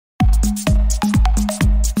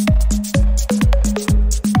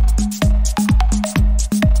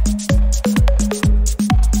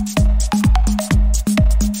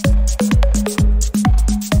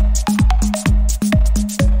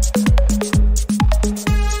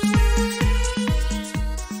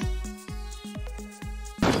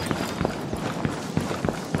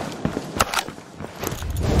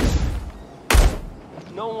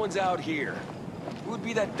out here? Who would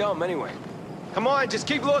be that dumb anyway? Come on, just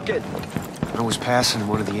keep looking. I was passing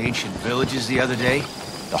one of the ancient villages the other day.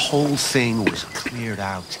 The whole thing was cleared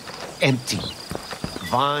out. Empty.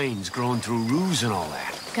 Vines growing through roofs and all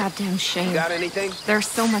that. Goddamn shame. Got anything? There's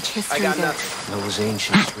so much history I got there. nothing. Those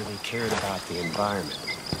ancients really cared about the environment.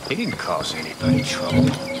 They didn't cause anybody trouble.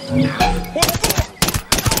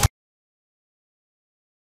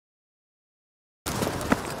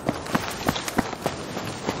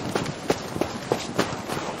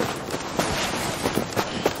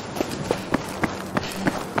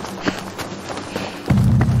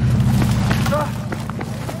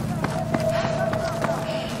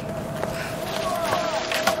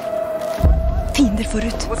 Fiender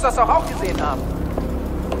förut. Muss das auch gesehen haben.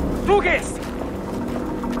 Du gehst!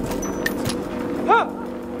 Ha!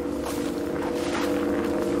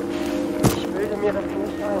 Ich bilde mir das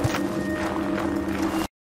nicht ein.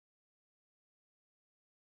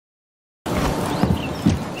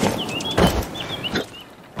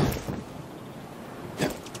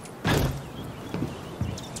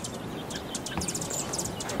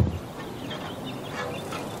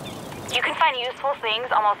 You can find useful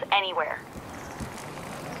things almost anywhere.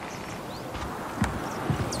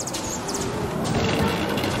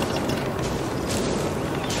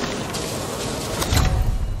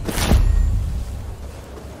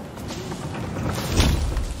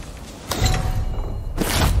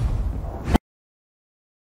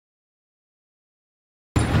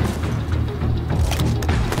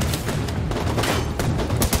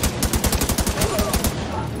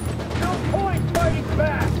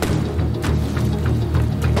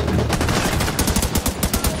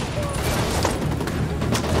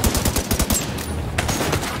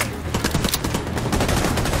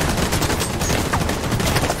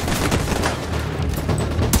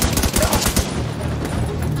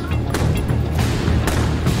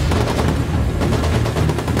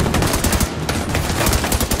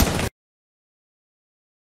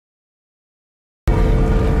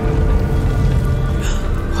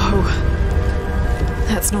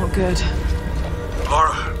 That's not good.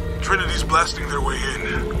 Lara, Trinity's blasting their way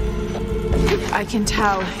in. I can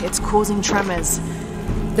tell. It's causing tremors.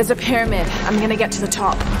 There's a pyramid. I'm gonna get to the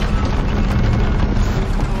top.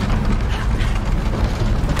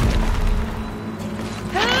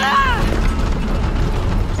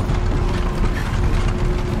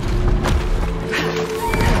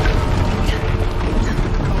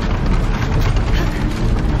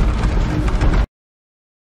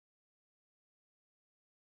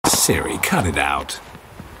 Siri, cut it out.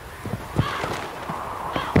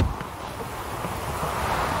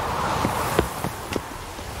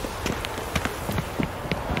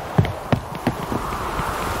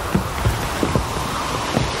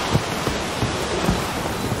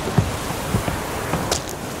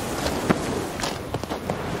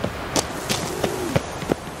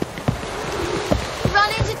 Run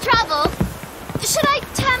into trouble? Should I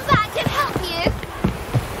turn back and help you?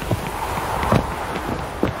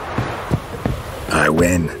 I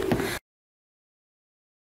win.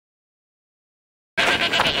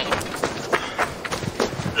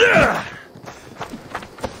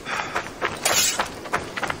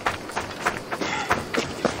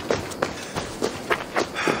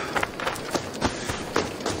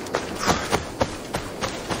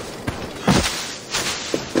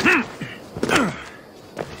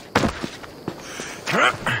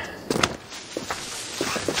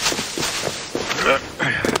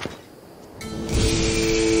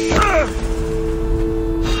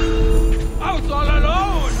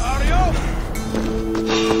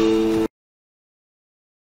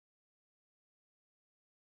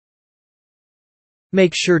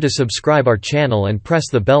 Make sure to subscribe our channel and press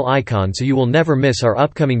the bell icon so you will never miss our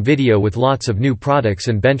upcoming video with lots of new products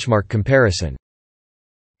and benchmark comparison.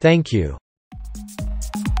 Thank you.